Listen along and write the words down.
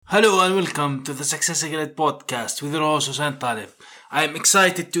Hello and welcome to the Success Secret podcast with your host Hussein Talib. I am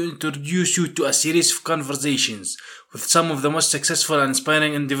excited to introduce you to a series of conversations with some of the most successful and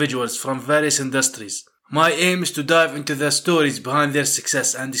inspiring individuals from various industries. My aim is to dive into the stories behind their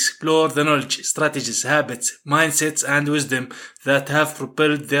success and explore the knowledge, strategies, habits, mindsets, and wisdom that have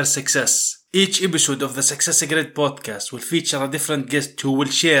propelled their success. Each episode of the Success Secret podcast will feature a different guest who will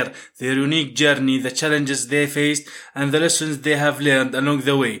share their unique journey, the challenges they faced, and the lessons they have learned along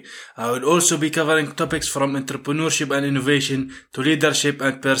the way. I will also be covering topics from entrepreneurship and innovation to leadership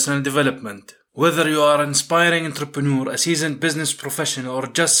and personal development. Whether you are an inspiring entrepreneur, a seasoned business professional, or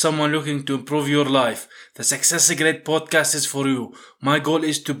just someone looking to improve your life, the Success Secret podcast is for you. My goal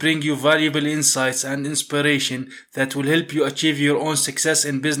is to bring you valuable insights and inspiration that will help you achieve your own success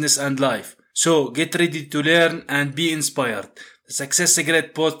in business and life. So get ready to learn and be inspired. The Success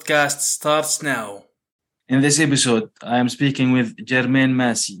Secret podcast starts now. In this episode, I am speaking with Jermaine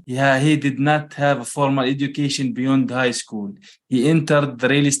Massey. He did not have a formal education beyond high school. He entered the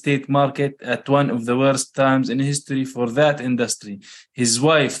real estate market at one of the worst times in history for that industry. His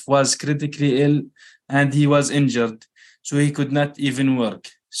wife was critically ill and he was injured, so he could not even work.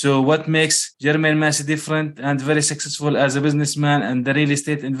 So what makes Jermaine Massey different and very successful as a businessman and a real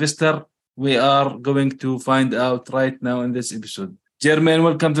estate investor? We are going to find out right now in this episode. Jermaine,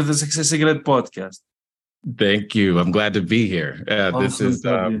 welcome to the Success Secret podcast. Thank you. I'm glad to be here. This is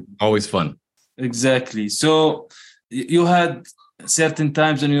always fun. Exactly. So you had certain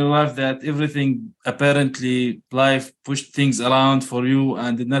times in your life that everything, apparently life pushed things around for you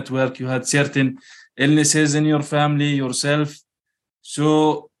and did not work. You had certain illnesses in your family, yourself.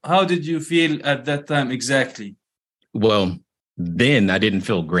 So how did you feel at that time exactly? Well, then I didn't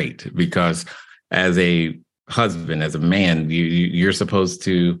feel great because as a husband, as a man, you're supposed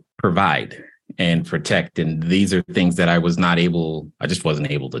to provide and protect. And these are things that I just wasn't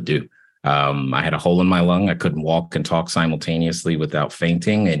able to do. I had a hole in my lung. I couldn't walk and talk simultaneously without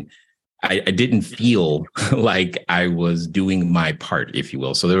fainting. And I didn't feel like I was doing my part, if you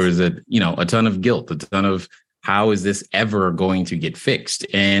will. So there was a ton of guilt, a ton of how is this ever going to get fixed?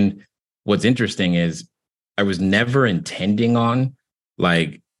 And what's interesting is I was never intending on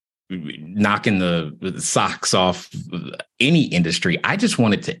like knocking the socks off any industry. I just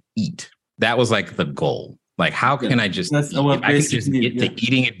wanted to eat. That was like the goal. Like, how can I just That's our basic need, get to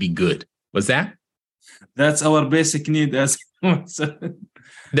eating it be good? What's that? That's our basic need. That's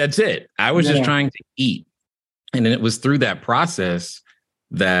it. I was just trying to eat. And then it was through that process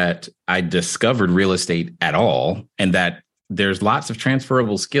that I discovered real estate at all. And that there's lots of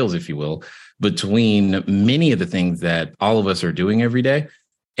transferable skills, if you will, between many of the things that all of us are doing every day.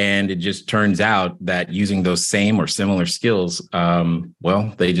 And it just turns out that using those same or similar skills,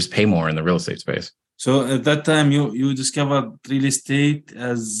 they just pay more in the real estate space. So at that time, you discovered real estate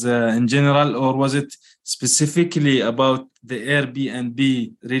as in general, or was it specifically about the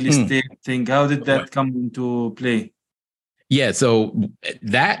Airbnb real estate thing? How did that come into play? Yeah, so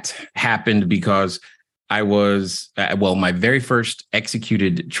that happened because I was, my very first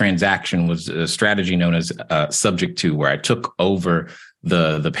executed transaction was a strategy known as subject to, where I took over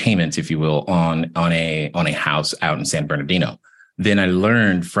the payments, if you will, on a house out in San Bernardino. Then I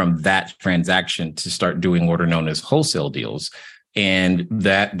learned from that transaction to start doing what are known as wholesale deals. And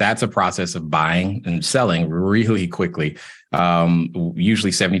that's a process of buying and selling really quickly,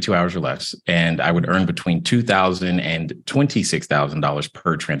 usually 72 hours or less. And I would earn between $2,000 and $26,000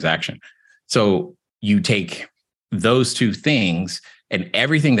 per transaction. So you take those two things, and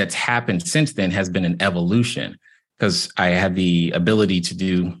everything that's happened since then has been an evolution, because I had the ability to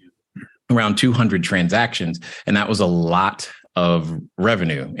do around 200 transactions. And that was a lot of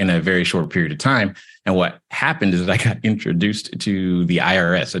revenue in a very short period of time. And what happened is that I got introduced to the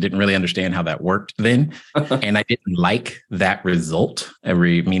IRS. I didn't really understand how that worked then. And I didn't like that result,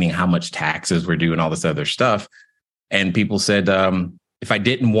 meaning how much taxes were due and all this other stuff. And people said, if I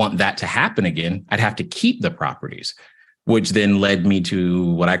didn't want that to happen again, I'd have to keep the properties, which then led me to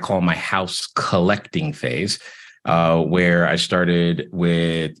what I call my house collecting phase, where I started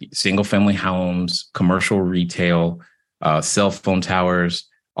with single family homes, commercial retail, cell phone towers,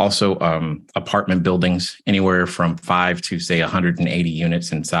 also apartment buildings, anywhere from 5 to say 180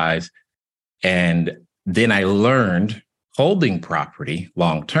 units in size. And then I learned holding property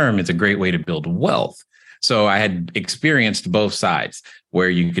long term is a great way to build wealth. So I had experienced both sides,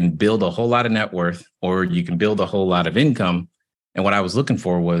 where you can build a whole lot of net worth or you can build a whole lot of income. And what I was looking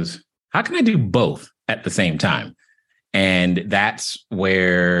for was, how can I do both at the same time? And that's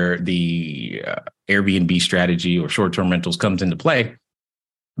where the Airbnb strategy or short-term rentals comes into play,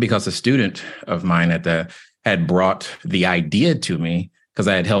 because a student of mine had brought the idea to me,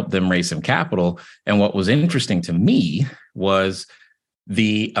 because I had helped them raise some capital. And what was interesting to me was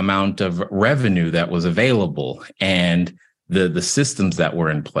the amount of revenue that was available and the systems that were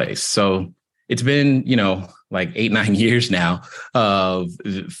in place. So it's been, like 8-9 years now of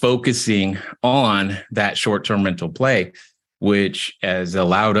focusing on that short-term rental play, which has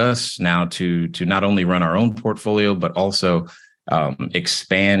allowed us now to not only run our own portfolio, but also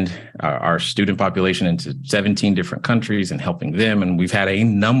expand our student population into 17 different countries and helping them. And we've had a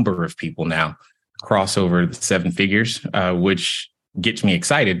number of people now cross over the 7 figures, which gets me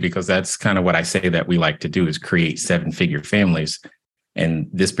excited because that's kind of what I say that we like to do is create 7-figure families. And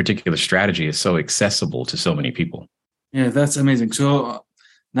this particular strategy is so accessible to so many people. Yeah, that's amazing. So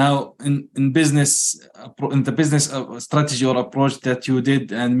now in the business strategy or approach that you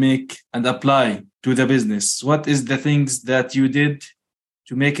did and make and apply to the business, what is the things that you did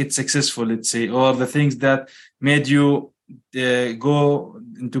to make it successful, let's say, or the things that made you go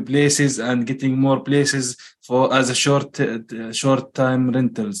into places and getting more places for as a short time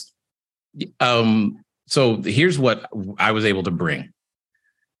rentals? So here's what I was able to bring.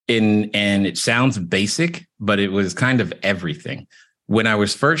 And it sounds basic, but it was kind of everything. When I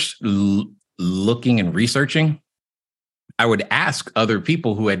was first looking and researching, I would ask other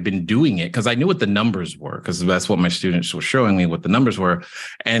people who had been doing it because I knew what the numbers were, because that's what my students were showing me, what the numbers were.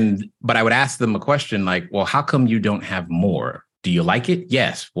 But I would ask them a question like, well, how come you don't have more? Do you like it?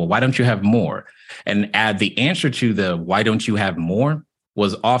 Yes. Well, why don't you have more? And the answer to the why don't you have more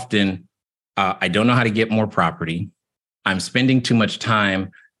was often, I don't know how to get more property. I'm spending too much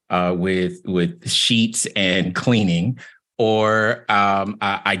time with sheets and cleaning, or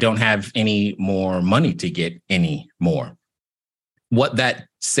I don't have any more money to get any more. What that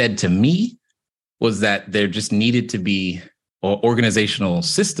said to me was that there just needed to be organizational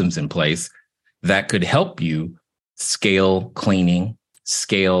systems in place that could help you scale cleaning,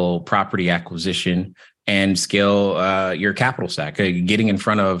 scale property acquisition, and scale your capital stack, getting in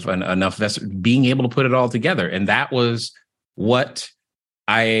front of enough investors, being able to put it all together. And that was what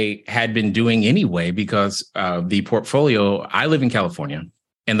I had been doing anyway, because the portfolio, I live in California,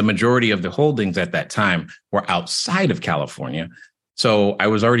 and the majority of the holdings at that time were outside of California. So I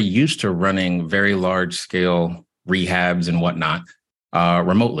was already used to running very large scale rehabs and whatnot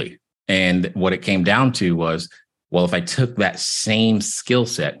remotely. And what it came down to was, well, if I took that same skill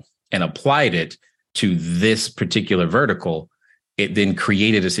set and applied it to this particular vertical, it then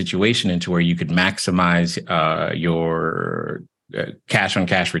created a situation into where you could maximize your cash on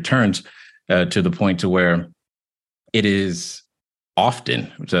cash returns to the point to where it is often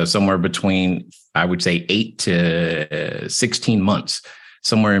somewhere between, I would say, 8 to 16 months,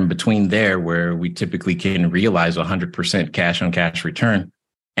 somewhere in between there, where we typically can realize 100% cash on cash return.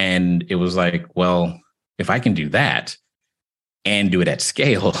 And it was like, well, if I can do that and do it at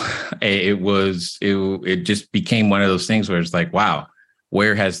scale, it just became one of those things where it's like, wow,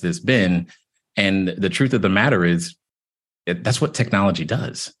 where has this been? And the truth of the matter is, that's what technology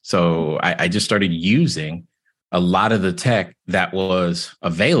does. So I just started using a lot of the tech that was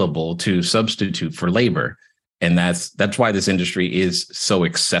available to substitute for labor. And that's why this industry is so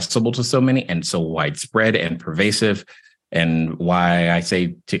accessible to so many and so widespread and pervasive. And why I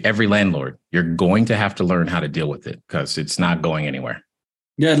say to every landlord, you're going to have to learn how to deal with it, because it's not going anywhere.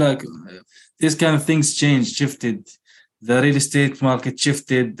 Yeah, like these kind of things shifted. The real estate market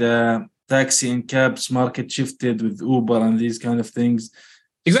shifted, the taxi and cabs market shifted with Uber and these kind of things.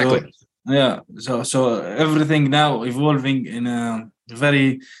 Exactly. So everything now evolving in a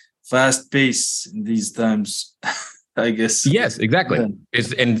very fast pace in these times, I guess. Yes, exactly. Yeah.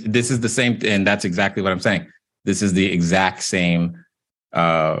 And this is the same, and that's exactly what I'm saying. This is the exact same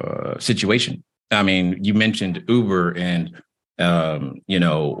situation. I mean, you mentioned Uber, and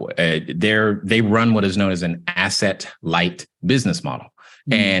they run what is known as an asset light business model,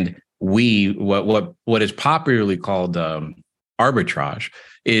 and what is popularly called arbitrage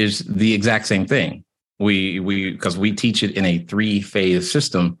is the exact same thing. Because we teach it in a 3-phase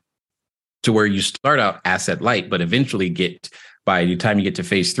system, to where you start out asset light, but eventually by the time you get to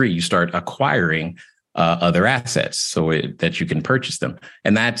phase 3, you start acquiring other assets that you can purchase them.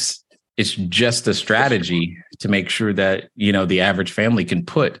 And it's just a strategy to make sure that, the average family can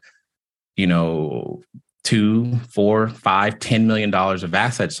put, $2, $4, $5, $10 million of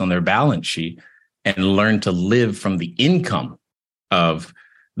assets on their balance sheet and learn to live from the income of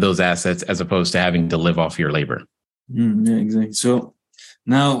those assets, as opposed to having to live off your labor. Yeah, exactly. So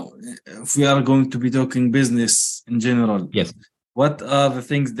now, if we are going to be talking business in general, yes, what are the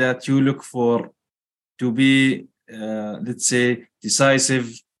things that you look for to be, let's say,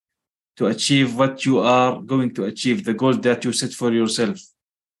 decisive to achieve what you are going to achieve, the goal that you set for yourself?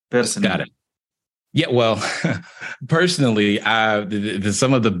 personally? Got it. Yeah, well, personally,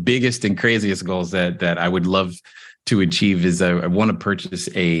 some of the biggest and craziest goals that I would love to achieve is I want to purchase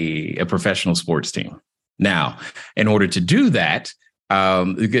a professional sports team. Now, in order to do that,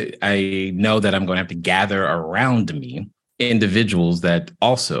 I know that I'm going to have to gather around me individuals that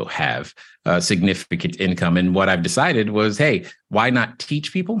also have significant income. And what I've decided was, hey, why not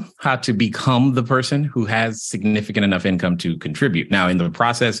teach people how to become the person who has significant enough income to contribute? Now, in the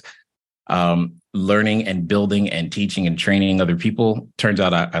process, learning and building and teaching and training other people, turns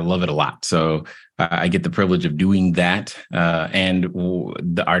out I love it a lot. So I get the privilege of doing that.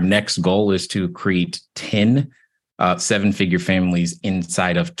 Our next goal is to create 10 seven-figure families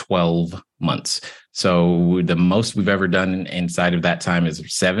inside of 12 months. So the most we've ever done inside of that time is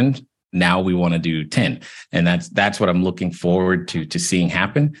 7. Now we want to do 10. And that's what I'm looking forward to seeing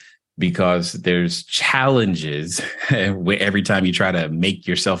happen, because there's challenges every time you try to make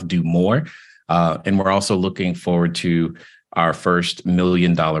yourself do more. And we're also looking forward to our first $1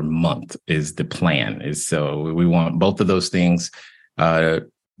 million month is the plan. So we want both of those things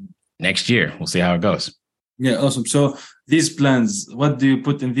next year. We'll see how it goes. Yeah, awesome. So these plans, what do you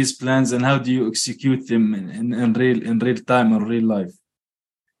put in these plans and how do you execute them in real time or real life?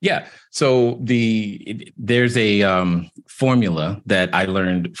 Yeah. So there's a formula that I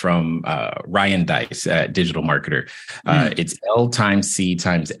learned from Ryan Dice at Digital Marketer. It's L times C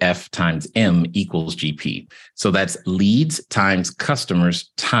times F times M equals GP. So that's leads times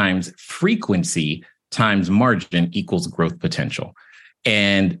customers times frequency times margin equals growth potential.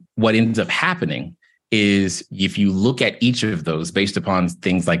 And what ends up happening is if you look at each of those based upon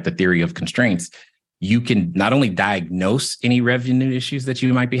things like the theory of constraints, you can not only diagnose any revenue issues that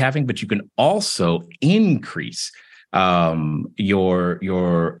you might be having, but you can also increase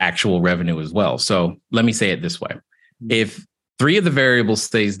your actual revenue as well. So let me say it this way. If 3 of the variables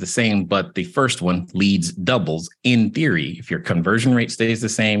stays the same, but the first one, leads, doubles, in theory, if your conversion rate stays the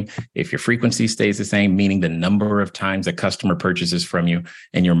same, if your frequency stays the same, meaning the number of times a customer purchases from you,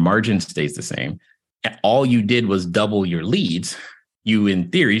 and your margin stays the same, all you did was double your leads, you in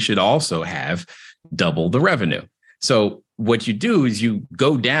theory should also have double the revenue. So what you do is you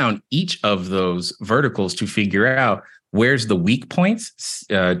go down each of those verticals to figure out where's the weak points,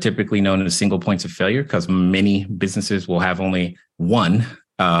 typically known as single points of failure, because many businesses will have only one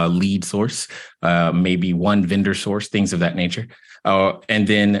lead source, maybe one vendor source, things of that nature. And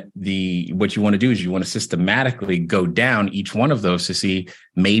then what you want to do is you want to systematically go down each one of those to see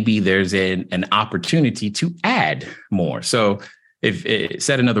maybe there's an opportunity to add more. So if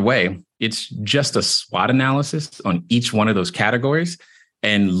said another way, it's just a SWOT analysis on each one of those categories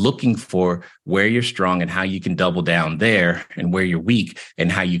and looking for where you're strong and how you can double down there, and where you're weak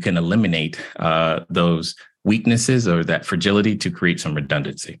and how you can eliminate those weaknesses or that fragility to create some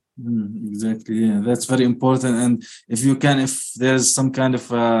redundancy. Exactly. Yeah, that's very important. And if there's some kind of,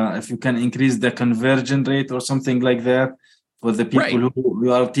 if you can increase the conversion rate or something like that for the people Right. who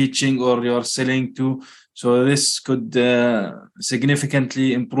you are teaching or you are selling to, so this could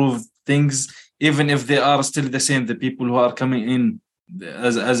significantly improve things, even if they are still the same, the people who are coming in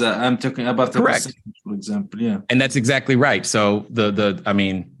as I'm talking about. Correct. For example. Yeah. And that's exactly right. So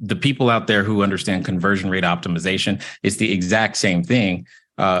the people out there who understand conversion rate optimization, it's the exact same thing.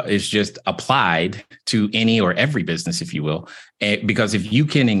 It's just applied to any or every business, if you will. Because if you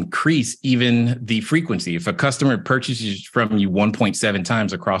can increase even the frequency, if a customer purchases from you 1.7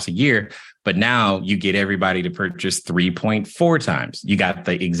 times across a year, but now you get everybody to purchase 3.4 times, you got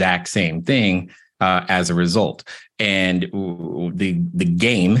the exact same thing as a result. And the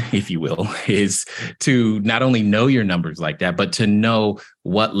game, if you will, is to not only know your numbers like that, but to know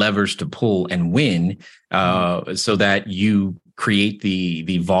what levers to pull and when, so that you create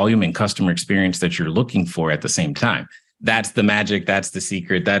the volume and customer experience that you're looking for at the same time. That's the magic. That's the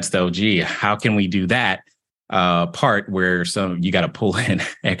secret. That's the OG. How can we do that part where you got to pull in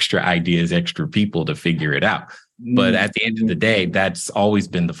extra ideas, extra people to figure it out. But at the end of the day, that's always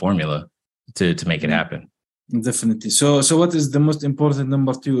been the formula to make it happen. Definitely. So what is the most important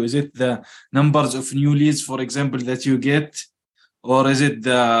number 2? Is it the numbers of new leads, for example, that you get, or is it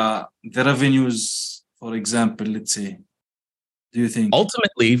the revenues, for example, let's say? Do you think?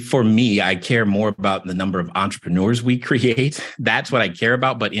 Ultimately, for me, I care more about the number of entrepreneurs we create. That's what I care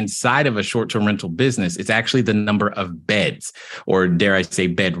about. But inside of a short-term rental business, it's actually the number of beds, or dare I say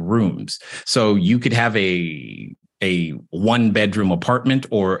bedrooms. So you could have a 1-bedroom apartment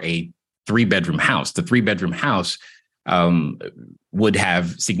or a 3-bedroom house. The 3-bedroom house um, would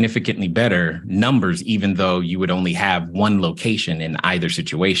have significantly better numbers, even though you would only have one location in either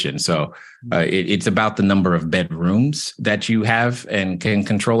situation. So it's about the number of bedrooms that you have and can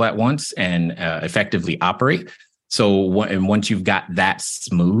control at once and effectively operate. So and once you've got that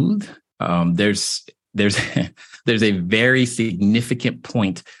smooth, there's there's a very significant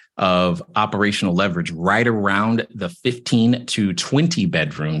point of operational leverage right around the 15 to 20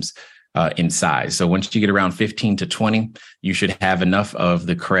 bedrooms in size. So once you get around 15 to 20, you should have enough of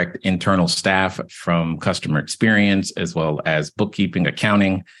the correct internal staff from customer experience, as well as bookkeeping,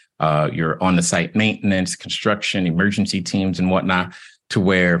 accounting, your on-the-site maintenance, construction, emergency teams, and whatnot, to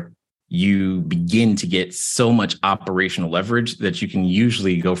where you begin to get so much operational leverage that you can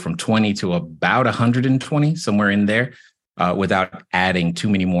usually go from 20 to about 120, somewhere in there, without adding too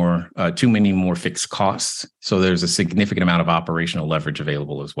many more fixed costs. So there's a significant amount of operational leverage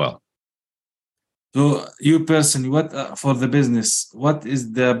available as well. So you personally, what for the business, what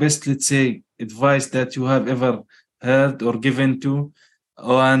is the best, let's say, advice that you have ever heard or given to?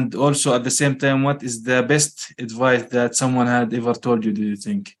 And also at the same time, what is the best advice that someone had ever told you, do you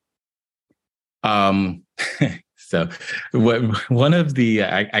think? So one of the,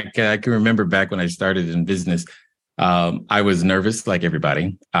 I can remember back when I started in business, I was nervous like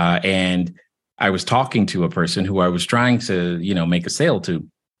everybody. And I was talking to a person who I was trying to, make a sale to.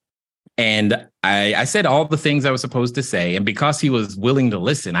 And I said all the things I was supposed to say. And because he was willing to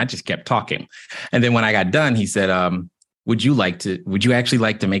listen, I just kept talking. And then when I got done, he said, would you actually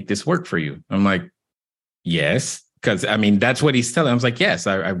like to make this work for you? I'm like, yes. Because that's what he's telling. I was like, yes,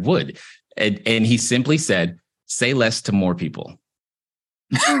 I would. And he simply said, say less to more people.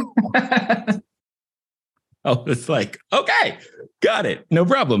 I was like, okay, got it. No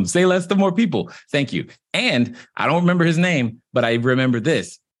problem. Say less to more people. Thank you. And I don't remember his name, but I remember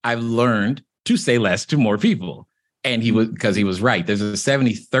this. I've learned to say less to more people. And he was right. There's a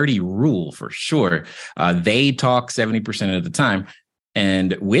 70-30 rule for sure. They talk 70% of the time.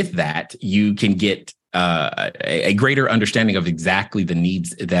 And with that, you can get a greater understanding of exactly the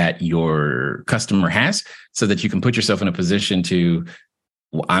needs that your customer has, so that you can put yourself in a position to,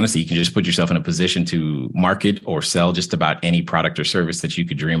 honestly, you can just put yourself in a position to market or sell just about any product or service that you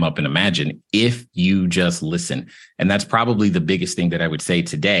could dream up and imagine if you just listen. And that's probably the biggest thing that I would say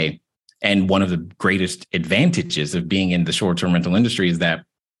today. And one of the greatest advantages of being in the short-term rental industry is that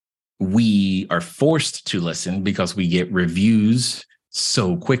we are forced to listen because we get reviews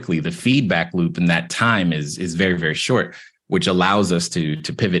so quickly. The feedback loop in that time is very, very short, which allows us to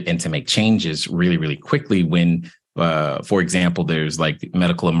pivot and to make changes really, really quickly when, for example, there's like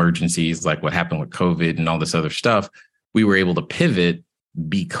medical emergencies, like what happened with COVID and all this other stuff. We were able to pivot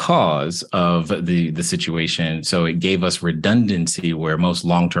because of the situation. So it gave us redundancy where most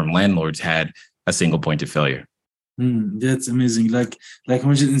long-term landlords had a single point of failure. That's amazing. Like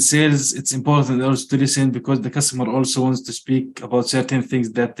mentioned in sales, it's important also to listen, because the customer also wants to speak about certain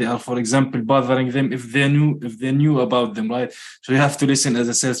things that they are, for example, bothering them if they knew about them, right? So you have to listen as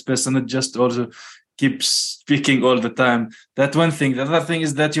a salesperson, not just also keep speaking all the time. That one thing. The other thing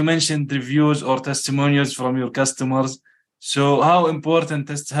is that you mentioned reviews or testimonials from your customers. So how important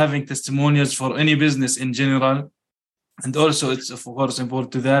is having testimonials for any business in general? And also, it's of course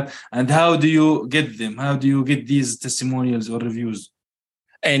important to that. And how do you get them? How do you get these testimonials or reviews?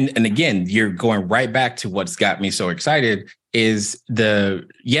 And again, you're going right back to what's got me so excited is the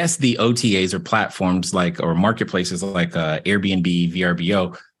OTAs or platforms or marketplaces like Airbnb,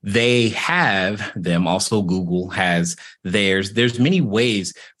 VRBO. They have them. Also, Google has theirs. There's many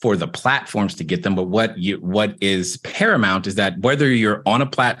ways for the platforms to get them. But what is paramount is that whether you're on a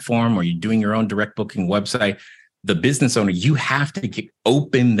platform or you're doing your own direct booking website, the business owner, you have to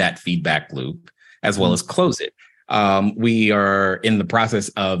open that feedback loop as well as close it. We are in the process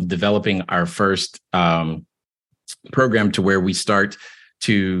of developing our first program to where we start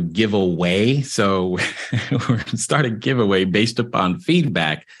to give away. So we're starting a giveaway based upon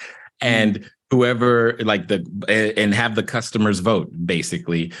feedback, and whoever and have the customers vote,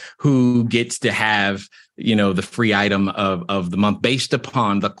 basically, who gets to have, the free item of the month based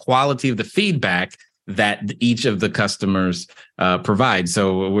upon the quality of the feedback that each of the customers provide.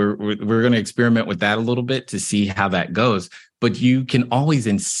 So we're going to experiment with that a little bit to see how that goes. But you can always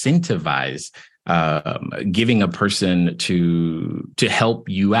incentivize giving a person to help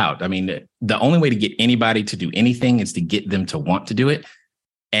you out. I mean, the only way to get anybody to do anything is to get them to want to do it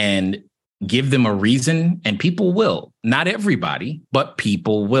and give them a reason. And people will. Not everybody, but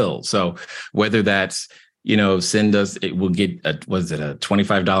people will. So whether that's, send us, we'll get a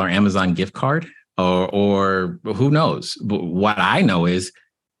 $25 Amazon gift card, or who knows? But what I know is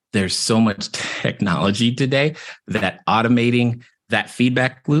there's so much technology today that automating that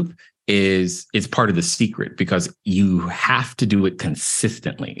feedback loop is part of the secret, because you have to do it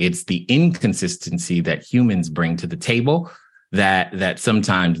consistently. It's the inconsistency that humans bring to the table that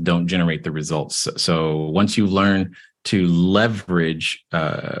sometimes don't generate the results. So once you learn to leverage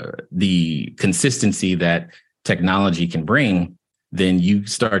the consistency that technology can bring, then you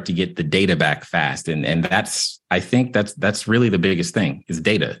start to get the data back fast. And I think that's really the biggest thing is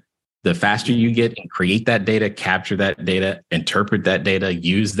data. The faster you get and create that data, capture that data, interpret that data,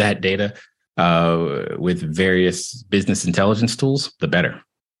 use that data with various business intelligence tools, the better.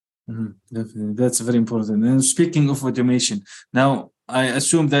 Definitely. That's very important. And speaking of automation, now I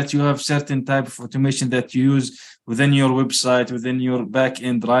assume that you have certain type of automation that you use within your website, within your back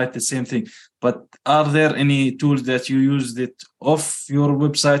end, right? The same thing. But are there any tools that you use that off your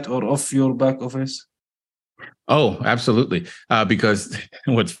website or off your back office? Oh, absolutely. Because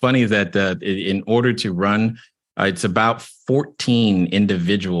what's funny is that in order to run, it's about 14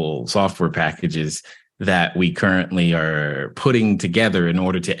 individual software packages that we currently are putting together in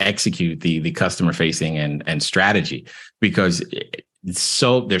order to execute the customer facing and strategy, because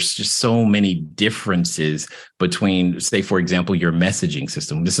there's just so many differences between, say, for example, your messaging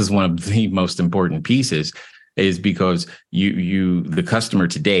system. This is one of the most important pieces, is because the customer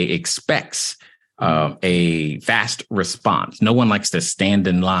today expects a fast response. No one likes to stand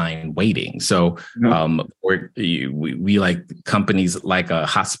in line waiting. So we like companies like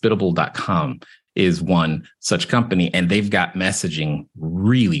hospitable.com is one such company, and they've got messaging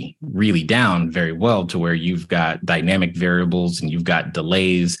really, really down very well, to where you've got dynamic variables and you've got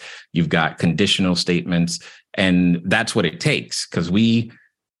delays, you've got conditional statements, and that's what it takes, because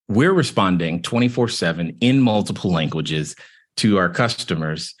we're responding 24/7 in multiple languages to our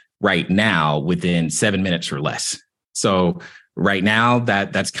customers right now within 7 minutes or less. So right now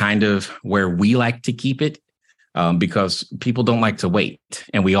that's kind of where we like to keep it. Because people don't like to wait.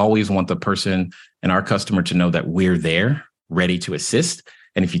 And we always want the person and our customer to know that we're there, ready to assist.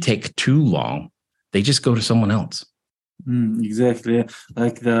 And if you take too long, they just go to someone else. Exactly.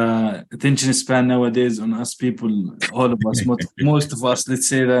 Like the attention span nowadays on us people, all of us, most of us, let's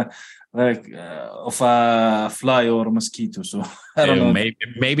say that of a fly or a mosquito. So I don't know.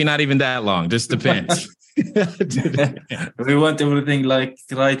 Maybe not even that long. Just depends. We want everything like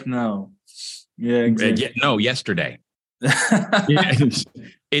right now. Yeah, exactly. No, yesterday.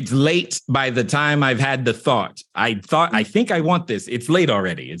 It's late by the time I've had the thought. I think I want this. It's late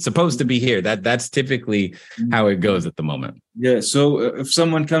already. It's supposed to be here. That's typically how it goes at the moment. Yeah. So if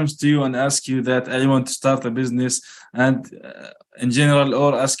someone comes to you and asks you that I want to start a business, and in general,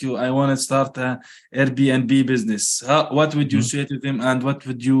 or ask you, I want to start a Airbnb business, what would you say to them, and what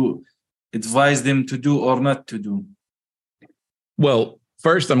would you advise them to do or not to do? Well,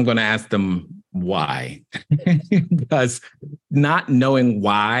 first, I'm going to ask them why, because not knowing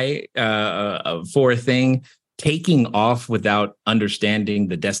why for a thing, taking off without understanding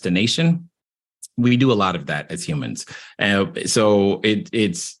the destination, we do a lot of that as humans. So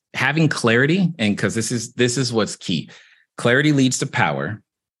it's having clarity, and because this is what's key. Clarity leads to power,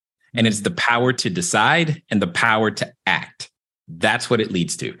 and it's the power to decide and the power to act. That's what it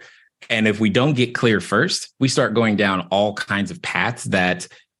leads to. And if we don't get clear first, we start going down all kinds of paths that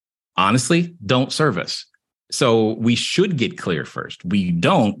honestly don't serve us. So we should get clear first. We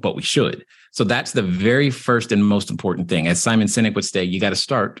don't, but we should. So that's the very first and most important thing. As Simon Sinek would say, you got to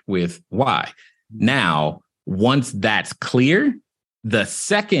start with why. Now, once that's clear, the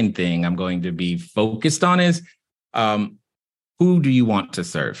second thing I'm going to be focused on is who do you want to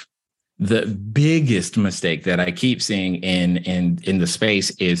serve? The biggest mistake that I keep seeing in the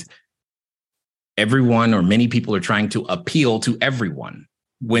space is everyone, or many people, are trying to appeal to everyone,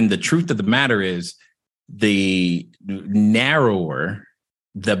 when the truth of the matter is, the narrower,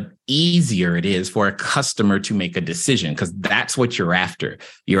 the easier it is for a customer to make a decision, because that's what you're after.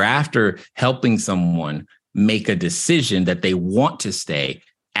 You're after helping someone make a decision that they want to stay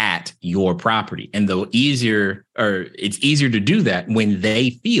at your property. And it's easier to do that when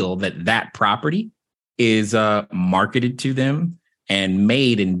they feel that that property is marketed to them and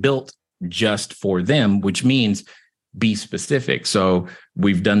made and built just for them, which means be specific. So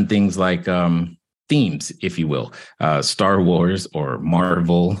we've done things like themes, if you will, Star Wars or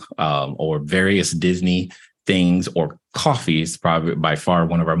Marvel or various Disney things, or coffee is probably by far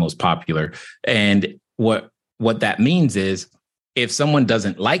one of our most popular. And what that means is, if someone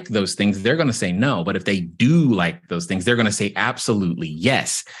doesn't like those things, they're going to say no. But if they do like those things, they're going to say absolutely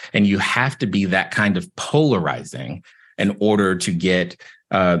yes. And you have to be that kind of polarizing in order to get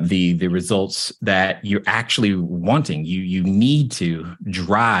the results that you're actually wanting. You need to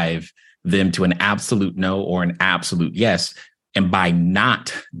drive them to an absolute no or an absolute yes. And by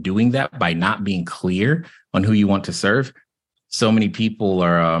not doing that, by not being clear on who you want to serve, so many people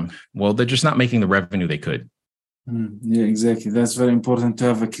are, they're just not making the revenue they could. Yeah, exactly. That's very important to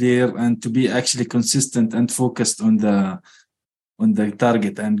have a clear and to be actually consistent and focused on the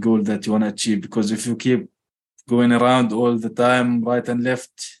target and goal that you want to achieve. Because if you keep going around all the time, right and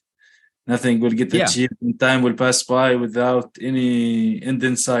left, nothing will get achieved, and time will pass by without any end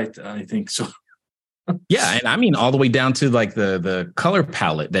in sight, I think so. Yeah, and I mean all the way down to like the color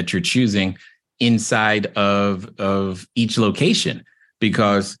palette that you're choosing inside of each location,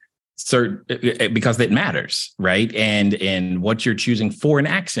 because it matters, right? And what you're choosing for an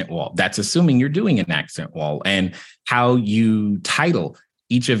accent wall, that's assuming you're doing an accent wall, and how you title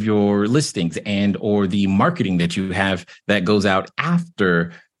each of your listings and or the marketing that you have that goes out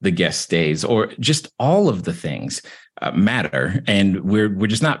after the guest stays, or just all of the things matter. And we're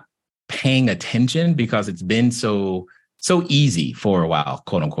just not paying attention because it's been so easy for a while,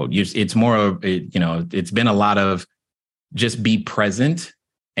 quote unquote. It's more of, it's been a lot of just be present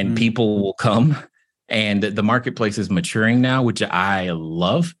and people will come, and the marketplace is maturing now, which I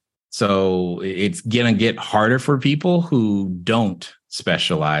love. So it's going to get harder for people who don't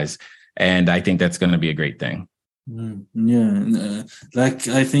specialize. And I think that's going to be a great thing. Yeah. Like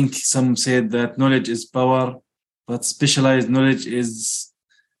I think some said that knowledge is power, but specialized knowledge is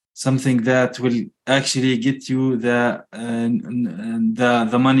something that will actually get you the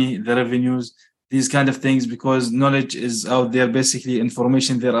money, the revenues, these kind of things, because knowledge is out there. Basically,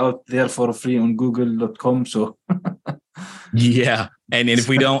 information, they're out there for free on google.com. So yeah. And if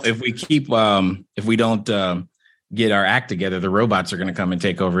we don't get our act together, the robots are going to come and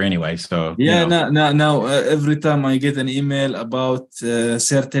take over anyway. So now every time I get an email about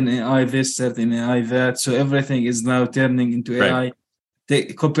certain AI this, certain AI that, so everything is now turning into AI.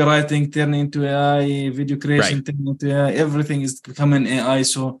 Copywriting turning into AI, video creation turning into AI. Everything is becoming AI.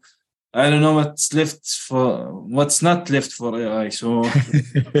 So I don't know what's not left for AI. So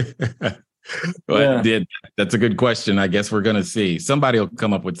that's a good question. I guess we're going to see. Somebody will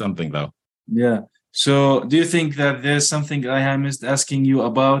come up with something though. Yeah. So do you think that there's something I missed asking you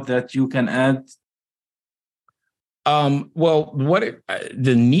about that you can add?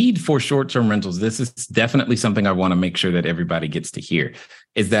 The need for short-term rentals, this is definitely something I want to make sure that everybody gets to hear,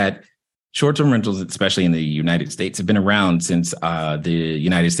 is that short-term rentals, especially in the United States, have been around since the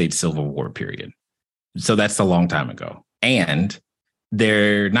United States Civil War period. So that's a long time ago. And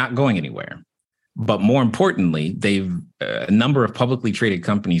they're not going anywhere. But more importantly, a number of publicly traded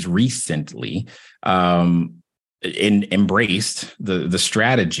companies recently embraced the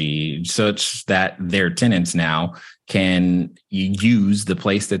strategy such that their tenants now can use the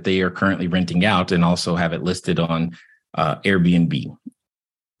place that they are currently renting out and also have it listed on Airbnb.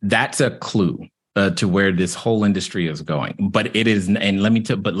 That's a clue to where this whole industry is going. But it is, and let me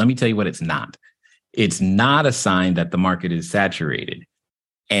tell you what it's not. It's not a sign that the market is saturated.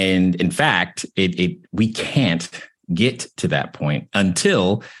 And in fact, we can't get to that point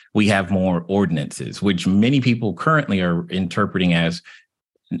until we have more ordinances, which many people currently are interpreting as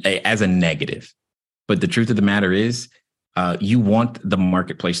a negative. But the truth of the matter is, you want the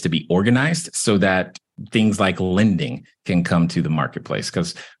marketplace to be organized so that things like lending can come to the marketplace.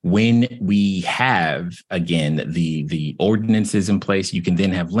 Because when we have, again, the ordinances in place, you can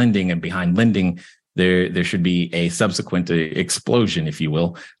then have lending, and behind lending, there should be a subsequent explosion, if you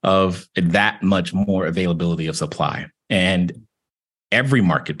will, of that much more availability of supply. And every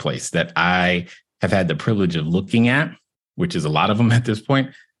marketplace that I have had the privilege of looking at, which is a lot of them at this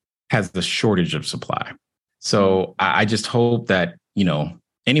point, has the shortage of supply. So I just hope that,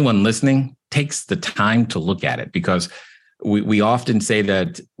 anyone listening takes the time to look at it, because we often say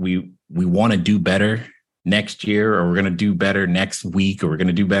that we want to do better next year, or we're going to do better next week, or we're going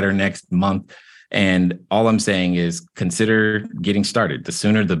to do better next month. And all I'm saying is consider getting started. The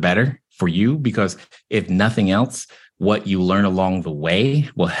sooner, the better for you, because if nothing else, what you learn along the way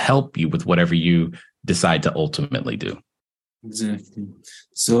will help you with whatever you decide to ultimately do. Exactly.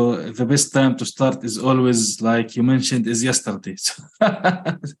 So the best time to start is always, like you mentioned, is yesterday.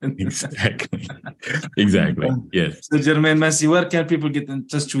 Exactly. Yes. So Jermaine, Massey, where can people get in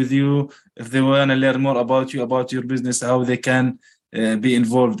touch with you if they want to learn more about you, about your business, how they can be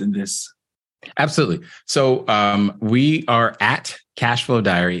involved in this? Absolutely. So we are at Cashflow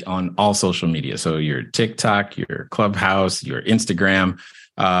Diary on all social media. So your TikTok, your Clubhouse, your Instagram,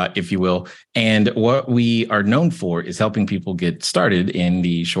 if you will. And what we are known for is helping people get started in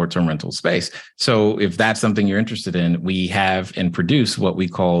the short-term rental space. So if that's something you're interested in, we have and produce what we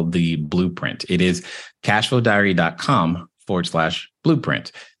call the blueprint. It is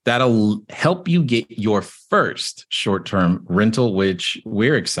cashflowdiary.com/blueprint. That'll help you get your first short-term rental, which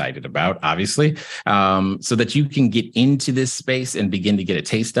we're excited about, obviously, so that you can get into this space and begin to get a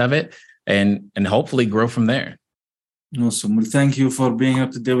taste of it and hopefully grow from there. Awesome. Well, thank you for being here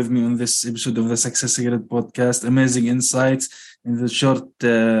today with me on this episode of the Success Secret podcast. Amazing insights in the short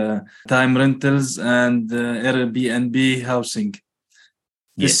time rentals and Airbnb housing.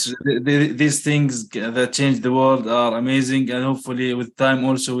 Yes. These things that change the world are amazing, and hopefully with time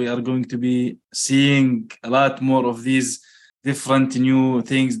also we are going to be seeing a lot more of these different new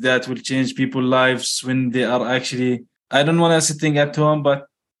things that will change people's lives when they are actually, I don't want to sitting at home, but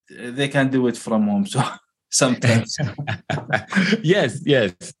they can do it from home. So sometimes. Yes,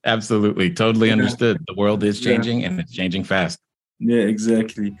 absolutely. Totally understood. The world is changing and it's changing fast. Yeah,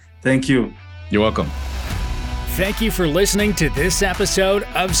 exactly. Thank you. You're welcome. Thank you for listening to this episode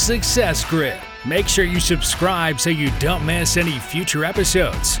of Success Grid. Make sure you subscribe so you don't miss any future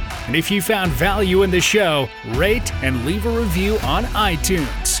episodes. And if you found value in the show, rate and leave a review on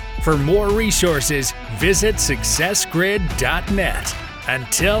iTunes. For more resources, visit successgrid.net.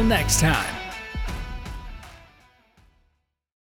 Until next time.